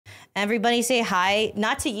Everybody say hi,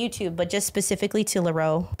 not to YouTube, but just specifically to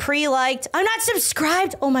Laro. Pre-liked. I'm not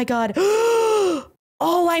subscribed. Oh my God.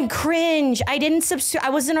 Oh, I'm cringe. I didn't subscribe.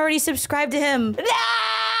 I wasn't already subscribed to him. No!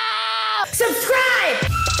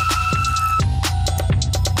 Subscribe!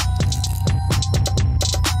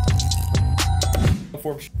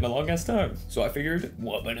 For a long ass time. So I figured,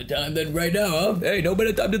 what better time than right now, huh? Hey, no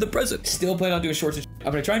better time than the present. Still plan on doing shorts and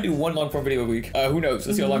I'm gonna try and do one long form video a week. Who knows?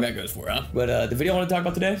 Let's see how long that goes for, huh? But the video I want to talk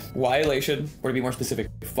about today, why elation, or to be more specific,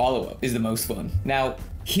 follow-up is the most fun. Now,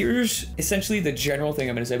 here's essentially the general thing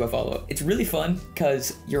I'm gonna say about follow-up. It's really fun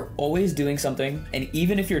because you're always doing something, and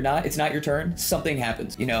even if you're not, it's not your turn, something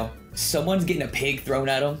happens, you know? Someone's getting a pig thrown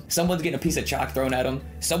at them. Someone's getting a piece of chalk thrown at them.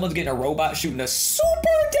 Someone's getting a robot shooting a super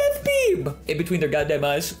death beam in between their goddamn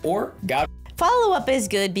eyes, or God. Follow-up is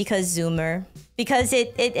good because Zoomer. Because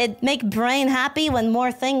it make brain happy when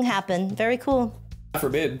more thing happen. Very cool. God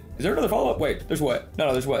forbid. Is there another follow-up? Wait, there's what?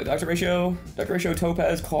 No, there's what? Dr. Ratio,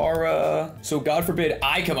 Topaz, Kara. So God forbid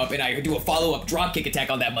I come up and I do a follow-up dropkick attack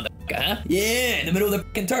on that motherfucker, huh? Yeah, in the middle of the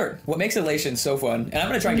fucking turn. What makes elation so fun, and I'm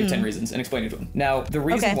gonna try and give 10 reasons and explain it to them. Now, the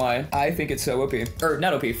reason why I think it's so OP, or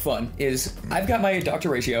not OP, fun, is I've got my Dr.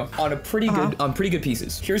 Ratio on a pretty good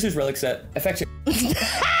pieces. Here's his relic set. Effect. Wait!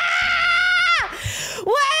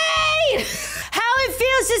 How it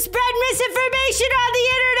feels to spread misinformation on the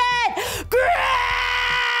internet!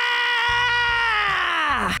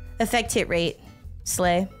 Effect hit rate.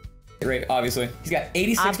 Slay. Rate, obviously. He's got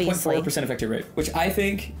 86.4% effective rate, which I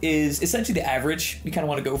think is essentially the average you kind of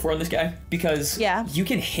want to go for on this guy, because you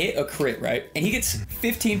can hit a crit, right? And he gets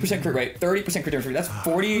 15% crit rate, 30% crit rate. That's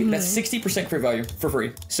 40, that's 60% crit value for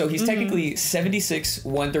free. So he's technically 76,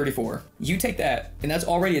 134. You take that, and that's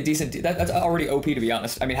already a decent, that's already OP, to be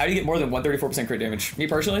honest. I mean, how do you get more than 134% crit damage? Me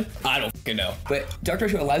personally, I don't fucking know. But Dr.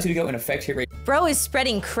 Ratio allows you to go and effect hit rate. Bro is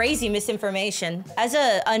spreading crazy misinformation. As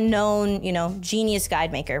a known, you know, genius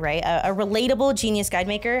guide maker, right? A relatable genius guide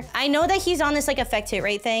maker. I know that he's on this like effect hit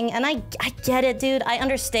rate thing, and I get it, dude. I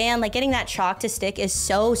understand, like, getting that chalk to stick is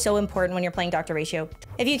so important when you're playing Dr. Ratio.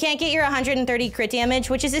 If you can't get your 130 crit damage,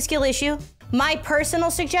 which is a skill issue, my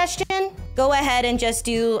personal suggestion, go ahead and just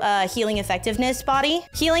do healing effectiveness body.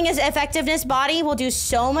 Healing as effectiveness body will do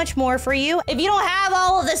so much more for you. If you don't have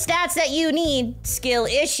all of the stats that you need, skill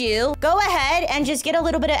issue, go ahead and just get a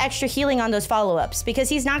little bit of extra healing on those follow-ups, because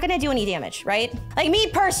he's not gonna do any damage, right? Like, me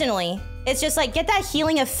personally, it's just like, get that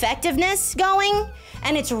healing effectiveness going,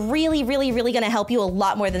 and it's really gonna help you a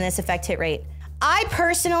lot more than this effect hit rate. I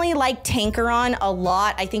personally like Tankeron a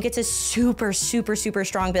lot. I think it's a super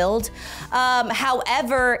strong build.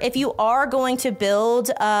 However, if you are going to build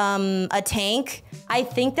a tank, I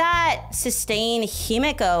think that Sustain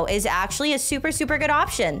Himiko is actually a super good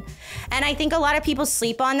option. And I think a lot of people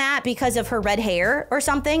sleep on that because of her red hair or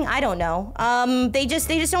something. I don't know. They just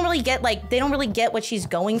don't really get, like, they don't really get what she's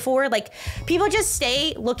going for. Like, people just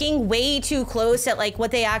stay looking way too close at like what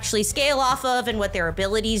they actually scale off of and what their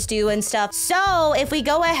abilities do and stuff. So if we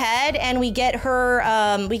go ahead and we get her,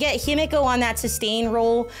 we get Himiko on that sustain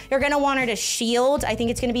roll, you're gonna want her to shield. I think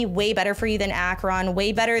it's gonna be way better for you than Acheron,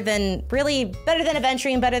 way better than, really better than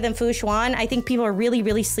Aventurine, better than Fushuan. I think people are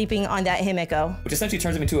really sleeping on that Himiko. Which essentially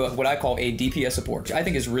turns him into what I call a DPS support, which I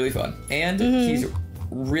think is really fun. And he's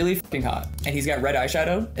really fucking hot. And he's got red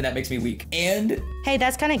eyeshadow, and that makes me weak. And hey,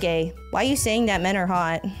 that's kind of gay. Why are you saying that men are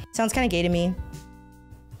hot? Sounds kind of gay to me.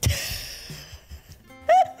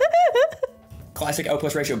 Classic L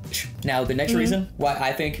plus ratio. Now, the next reason why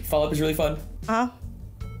I think follow-up is really fun.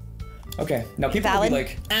 Okay, now people will be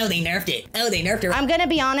like, oh, they nerfed it. Oh, they nerfed her. I'm gonna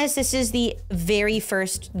be honest, this is the very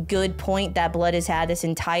first good point that Blood has had this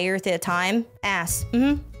entire time. Ass.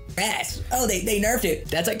 Ass. Oh, they nerfed it.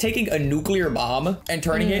 That's like taking a nuclear bomb and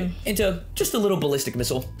turning it into just a little ballistic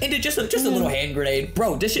missile. Into just a little hand grenade.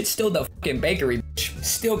 Bro, this shit's still the fucking bakery, bitch.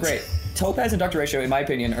 Still great. Topaz and Dr. Ratio, in my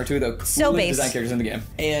opinion, are two of the coolest design characters in the game.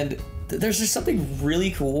 And there's just something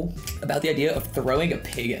really cool about the idea of throwing a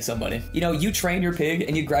pig at somebody. You know, you train your pig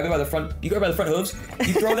and you grab it by the front, hooves,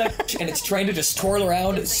 you throw that and it's trained to just twirl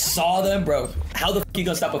around, saw them, bro. How the fuck are you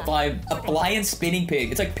gonna stop a flying spinning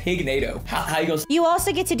pig? It's like pig NATO. How you gonna? You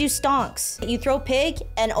also get to do stonks. You throw pig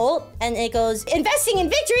and ult, and it goes, investing in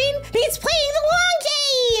victory means playing the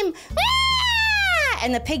long game.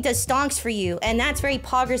 And the pig does stonks for you, and that's very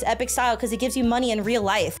Pogger's epic style because it gives you money in real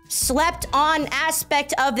life. Slept on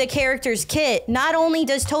aspect of the character's kit. Not only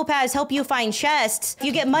does Topaz help you find chests,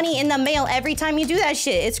 you get money in the mail every time you do that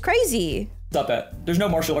shit. It's crazy. Stop that. There's no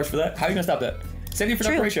martial arts for that. How are you gonna stop that? Same thing for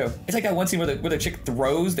Dr. Ratio. It's like that one scene where the chick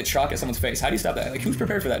throws the chalk at someone's face. How do you stop that? Like, who's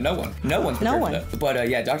prepared for that? No one. No one's prepared for that. But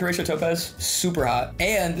yeah, Dr. Ratio Topaz, super hot.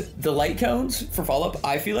 And the light cones for follow-up,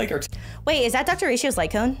 I feel like are... Wait, is that Dr. Ratio's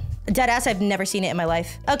light cone?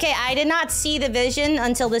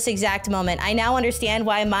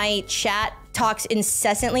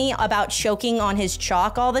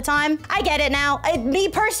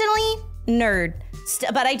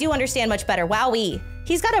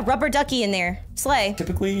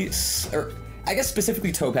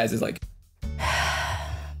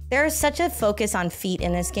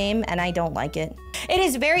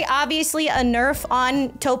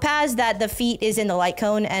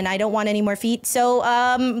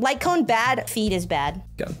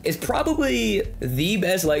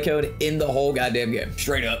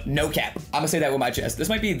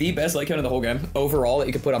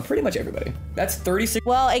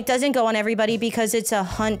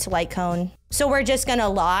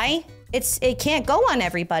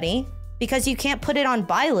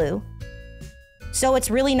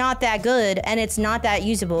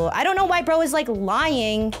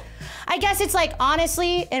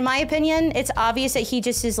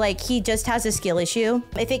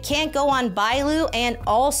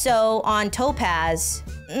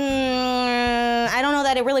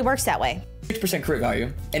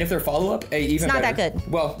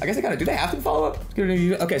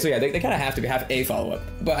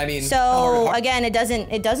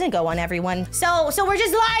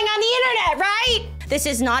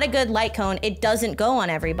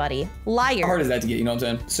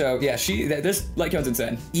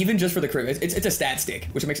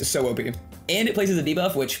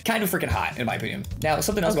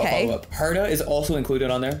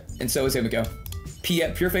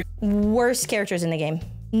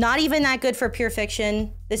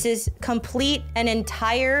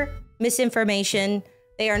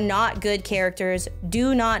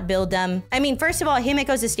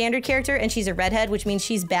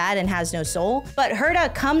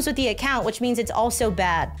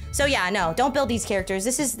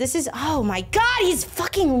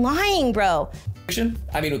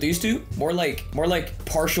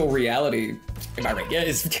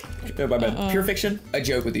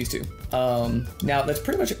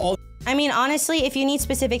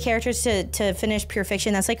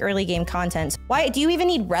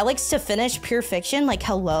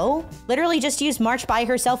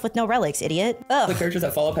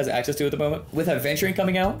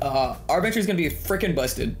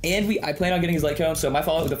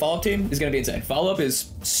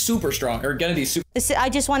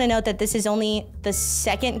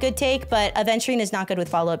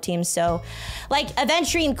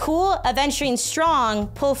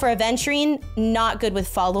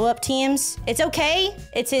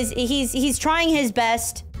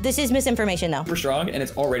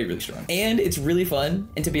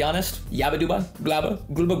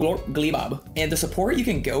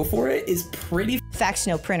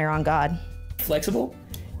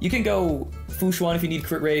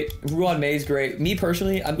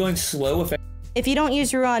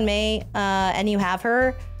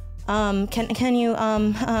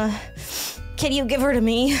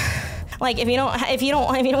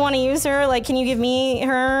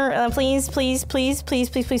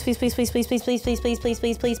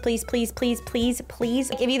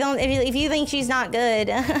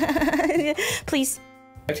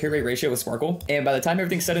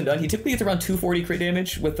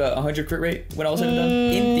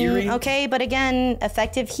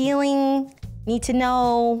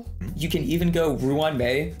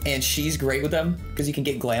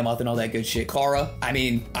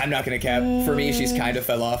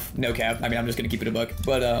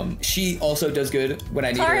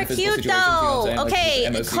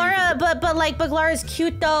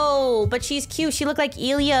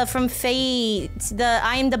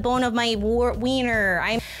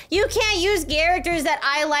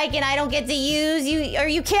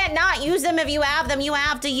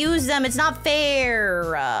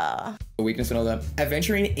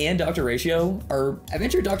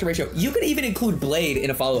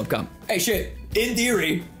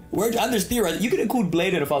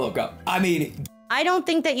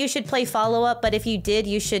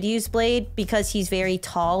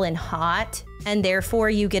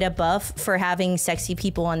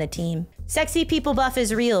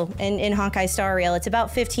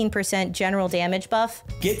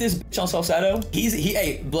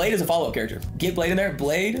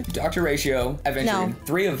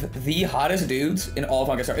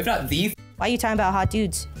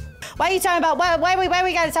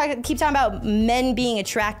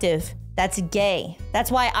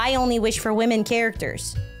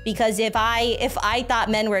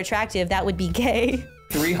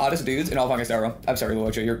 3 hottest dudes in all fucking Star Realm. I'm sorry,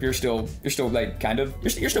 Luocha, you're still like kind of,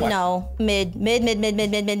 you're still no, mid.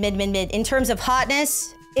 In terms of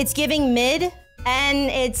hotness, it's giving mid. And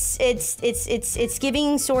it's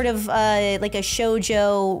giving sort of like a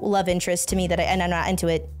shoujo love interest to me and I'm not into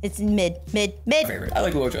it. It's mid. Favorite. I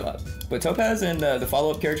like Luocha a lot. But Topaz and the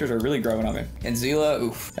follow-up characters are really growing on me. And Zila,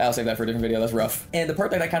 oof, I'll save that for a different video. That's rough. And the part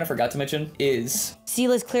that I kind of forgot to mention is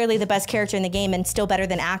Zila's clearly the best character in the game and still better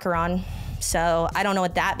than Acheron. So I don't know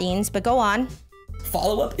what that means, but go on.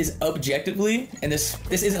 Follow-up is objectively, and this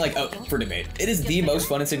isn't like up for debate, it is the most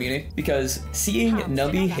fun in Community because seeing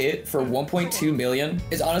Numby hit for 1.2 million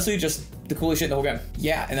is honestly just the coolest shit in the whole game.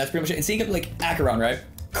 Yeah, and that's pretty much it. And seeing it like Acheron, right?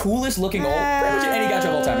 Coolest looking ult pretty much in any gacha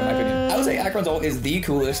of all time, in my opinion. I would say Acheron's ult is the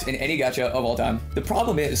coolest in any gacha of all time. The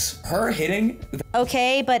problem is her hitting.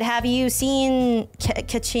 Okay, but have you seen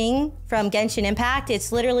Kaching from Genshin Impact?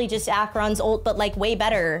 It's literally just Acheron's ult, but like way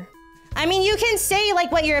better. I mean, you can say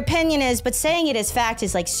like what your opinion is, but saying it as fact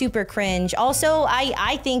is like super cringe. Also,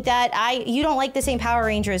 I think that you don't like the same Power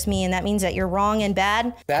Ranger as me, and that means that you're wrong and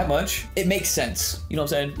bad. That much, it makes sense. You know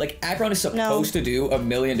what I'm saying? Like Acheron is supposed to do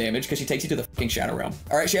 1,000,000 damage because she takes you to the fucking Shadow Realm.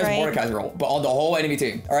 All right, she has Mordekaiser ult, but on the whole enemy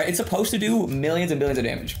team. All right, it's supposed to do millions and billions of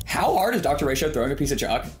damage. How hard is Dr. Ratio throwing a piece of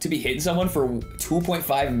chalk to be hitting someone for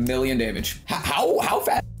 2.5 million damage? How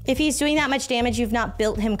fast? If he's doing that much damage, you've not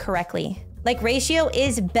built him correctly. Like, Ratio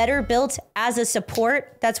is better built as a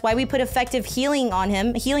support. That's why we put effective healing on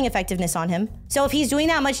him, healing effectiveness on him. So if he's doing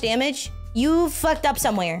that much damage, you fucked up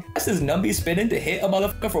somewhere. This is Numby spinning to hit a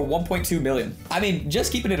motherfucker for 1.2 million. I mean, just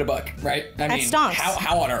keeping it a buck, right? I mean, stonks.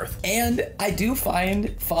 How on earth? And I do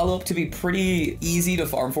find follow-up to be pretty easy to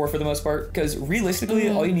farm for the most part, because realistically,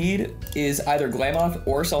 all you need is either Glamoth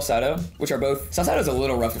or Salsado, which are both, Salsado's a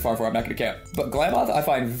little rough to farm for, I'm not gonna cap. But Glamoth I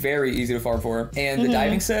find very easy to farm for, and the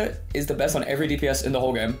diving set is the best on every DPS in the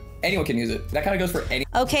whole game. Anyone can use it. That kind of goes for any.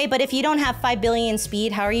 Okay, but if you don't have 5 billion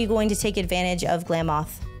speed, how are you going to take advantage of Glamoth?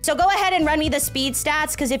 So go ahead and run me the speed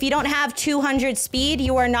stats, because if you don't have 200 speed,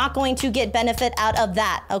 you are not going to get benefit out of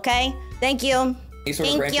that, okay? Thank you. Any sort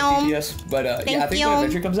of branch of DPS, but yeah, I think when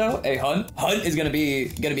Adventure comes out, a Hunt is gonna be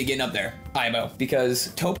getting up there, IMO,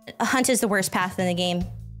 because Hunt is the worst path in the game.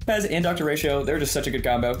 Topaz and Dr. Ratio, they're just such a good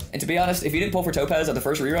combo. And to be honest, if you didn't pull for Topaz at the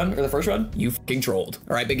first rerun or the first run, you fucking trolled.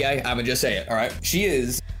 All right, big guy, I'm gonna just say it. All right, she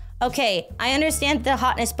is. Okay, I understand the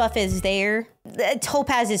hotness buff is there. The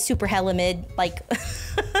Topaz is super hella mid, like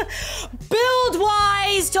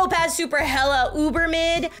build-wise, Topaz super hella uber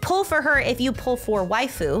mid. Pull for her if you pull for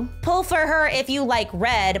waifu. Pull for her if you like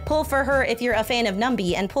red. Pull for her if you're a fan of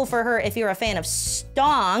Numby, and pull for her if you're a fan of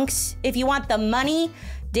Stonks. If you want the money,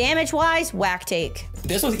 damage-wise, whack take.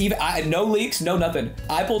 This was even, no leaks, no nothing.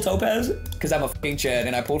 I pulled Topaz because I'm a fucking Chad,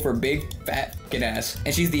 and I pulled for big, fat fucking ass.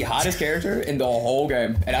 And she's the hottest character in the whole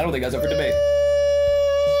game. And I don't think that's up for debate.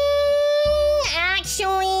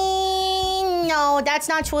 Actually, no, that's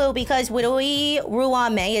not true, because Widowy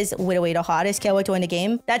Ruame is Widowy the hottest character in the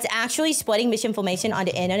game. That's actually spreading misinformation on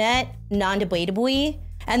the internet, non-debatably.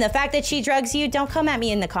 And the fact that she drugs you, don't come at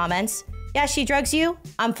me in the comments. Yeah, she drugs you,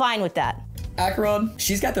 I'm fine with that. Acheron,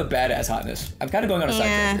 she's got the badass hotness. I'm kind of going on a side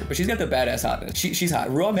track here, but she's got the badass hotness. She's hot.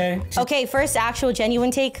 Ruame. Okay, first actual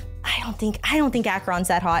genuine take. I don't think Acheron's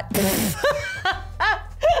that hot.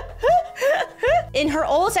 In her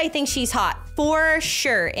ult, I think she's hot for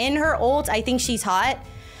sure. In her ult, I think she's hot.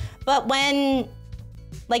 But when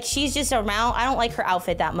like she's just around, I don't like her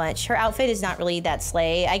outfit that much. Her outfit is not really that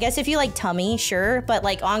slay. I guess if you like tummy, sure. But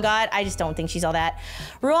like on God, I just don't think she's all that.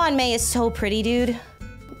 Ruame is so pretty, dude.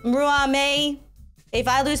 Ruame, if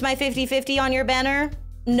I lose my 50-50 on your banner,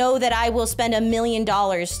 know that I will spend $1 million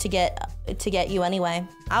to get you anyway.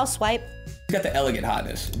 I'll swipe. She's got the elegant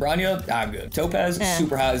hotness. Branya, I'm good. Topaz,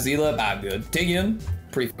 super hot. Zila, I'm good. Tingyun,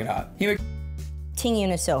 pretty fucking hot.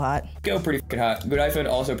 Tingyun is so hot. Go pretty fucking hot. Gwydion,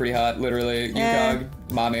 also pretty hot, literally. Yukong,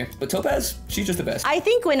 mommy. But Topaz, she's just the best. I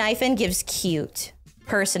think Gwydion gives cute,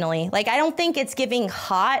 personally. Like, I don't think it's giving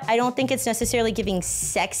hot. I don't think it's necessarily giving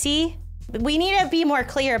sexy. We need to be more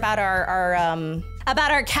clear about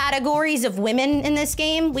our categories of women in this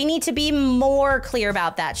game. We need to be more clear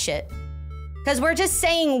about that shit. Because we're just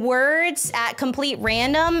saying words at complete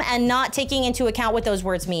random and not taking into account what those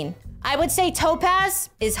words mean. I would say Topaz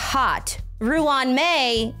is hot.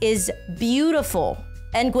 Ruanmei is beautiful.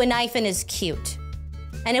 And Gwydion is cute.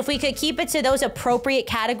 And if we could keep it to those appropriate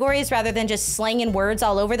categories rather than just slanging words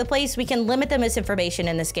all over the place, we can limit the misinformation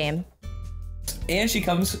in this game. And she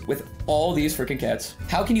comes with all these freaking cats.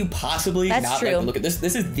 How can you possibly not like to look at this?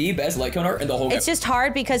 This is the best light cone art in the whole game. It's just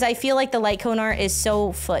hard because I feel like the light cone art is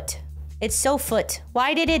so foot. It's so foot.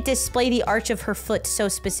 Why did it display the arch of her foot so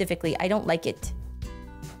specifically? I don't like it.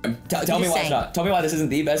 Tell me why it's not. Tell me why this isn't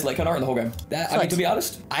the best leg cut art in the whole game. I mean, to be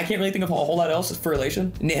honest, I can't really think of a whole lot else for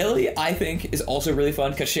elation. Nihili, I think, is also really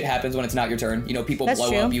fun because shit happens when it's not your turn. You know, people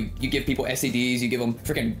blow up. You give people STDs. You give them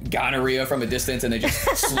freaking gonorrhea from a distance, and they just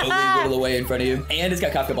slowly whittle away in front of you. And it's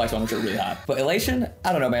got Kafka Black Swan, which are really hot. But elation,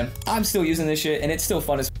 I don't know, man. I'm still using this shit, and it's still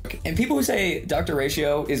fun as fuck. And people who say Dr.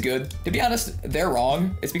 Ratio is good, to be honest, they're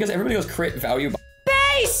wrong. It's because everybody goes crit value.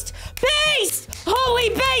 Based! Based! Holy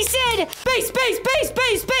basin! Base, base, base,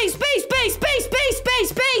 base, base, base, base, base, base,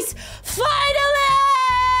 base, base! Finally!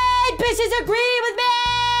 Bitches agree with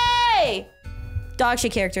me! Dog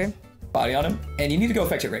shit character. Body on him, and you need to go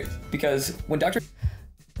effect hit rate because when Dr.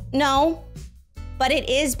 No, but it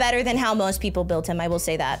is better than how most people build him, I will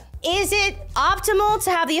say that. Is it optimal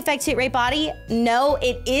to have the effect hit rate body? No,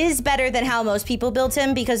 it is better than how most people build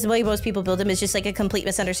him because the way most people build him is just like a complete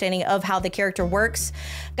misunderstanding of how the character works.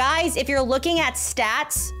 Guys, if you're looking at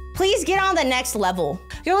stats, please get on the next level.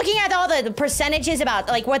 You're looking at all the percentages about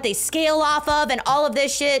like what they scale off of and all of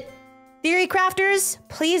this shit. Theory crafters,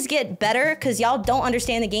 please get better because y'all don't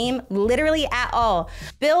understand the game literally at all.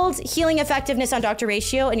 Build healing effectiveness on Dr.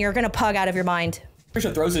 Ratio and you're gonna pug out of your mind.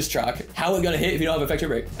 Ratio throws this chalk. How is it gonna hit if you don't have effect hit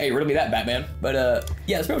rate? Hey, riddle me that, Batman. But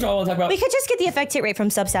yeah, that's pretty much all I want to talk about. We could just get the effect hit rate from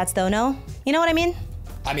substats though, no? You know what I mean?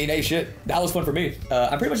 I mean, hey, shit, that was fun for me.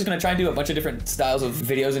 I'm pretty much just gonna try and do a bunch of different styles of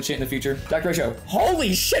videos and shit in the future. Dr. Ratio.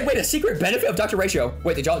 Holy shit, wait, a secret benefit of Dr. Ratio.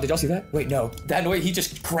 Wait, did y'all see that? Wait, no. That noise, he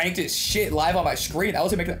just cranked his shit live on my screen. I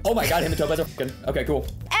wasn't making that. Oh my God, him and Topaz are fucking, okay, cool.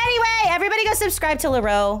 Anyway, everybody go subscribe to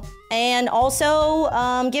Laro and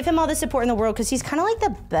also give him all the support in the world because he's kind of like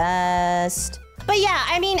the best. But yeah,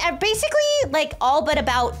 I mean, basically like all but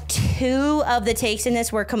about 2 of the takes in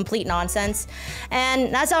this were complete nonsense.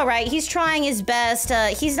 And that's all right. He's trying his best.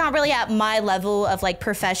 He's not really at my level of like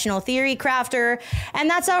professional theory crafter. And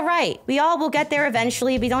that's all right. We all will get there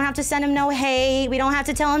eventually. We don't have to send him no hate. We don't have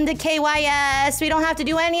to tell him to KYS. We don't have to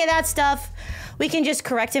do any of that stuff. We can just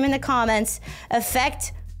correct him in the comments.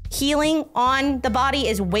 Effect healing on the body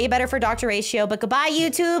is way better for Dr. Ratio. But goodbye,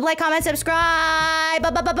 YouTube. Like, comment, subscribe.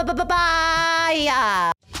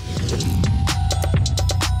 Bye.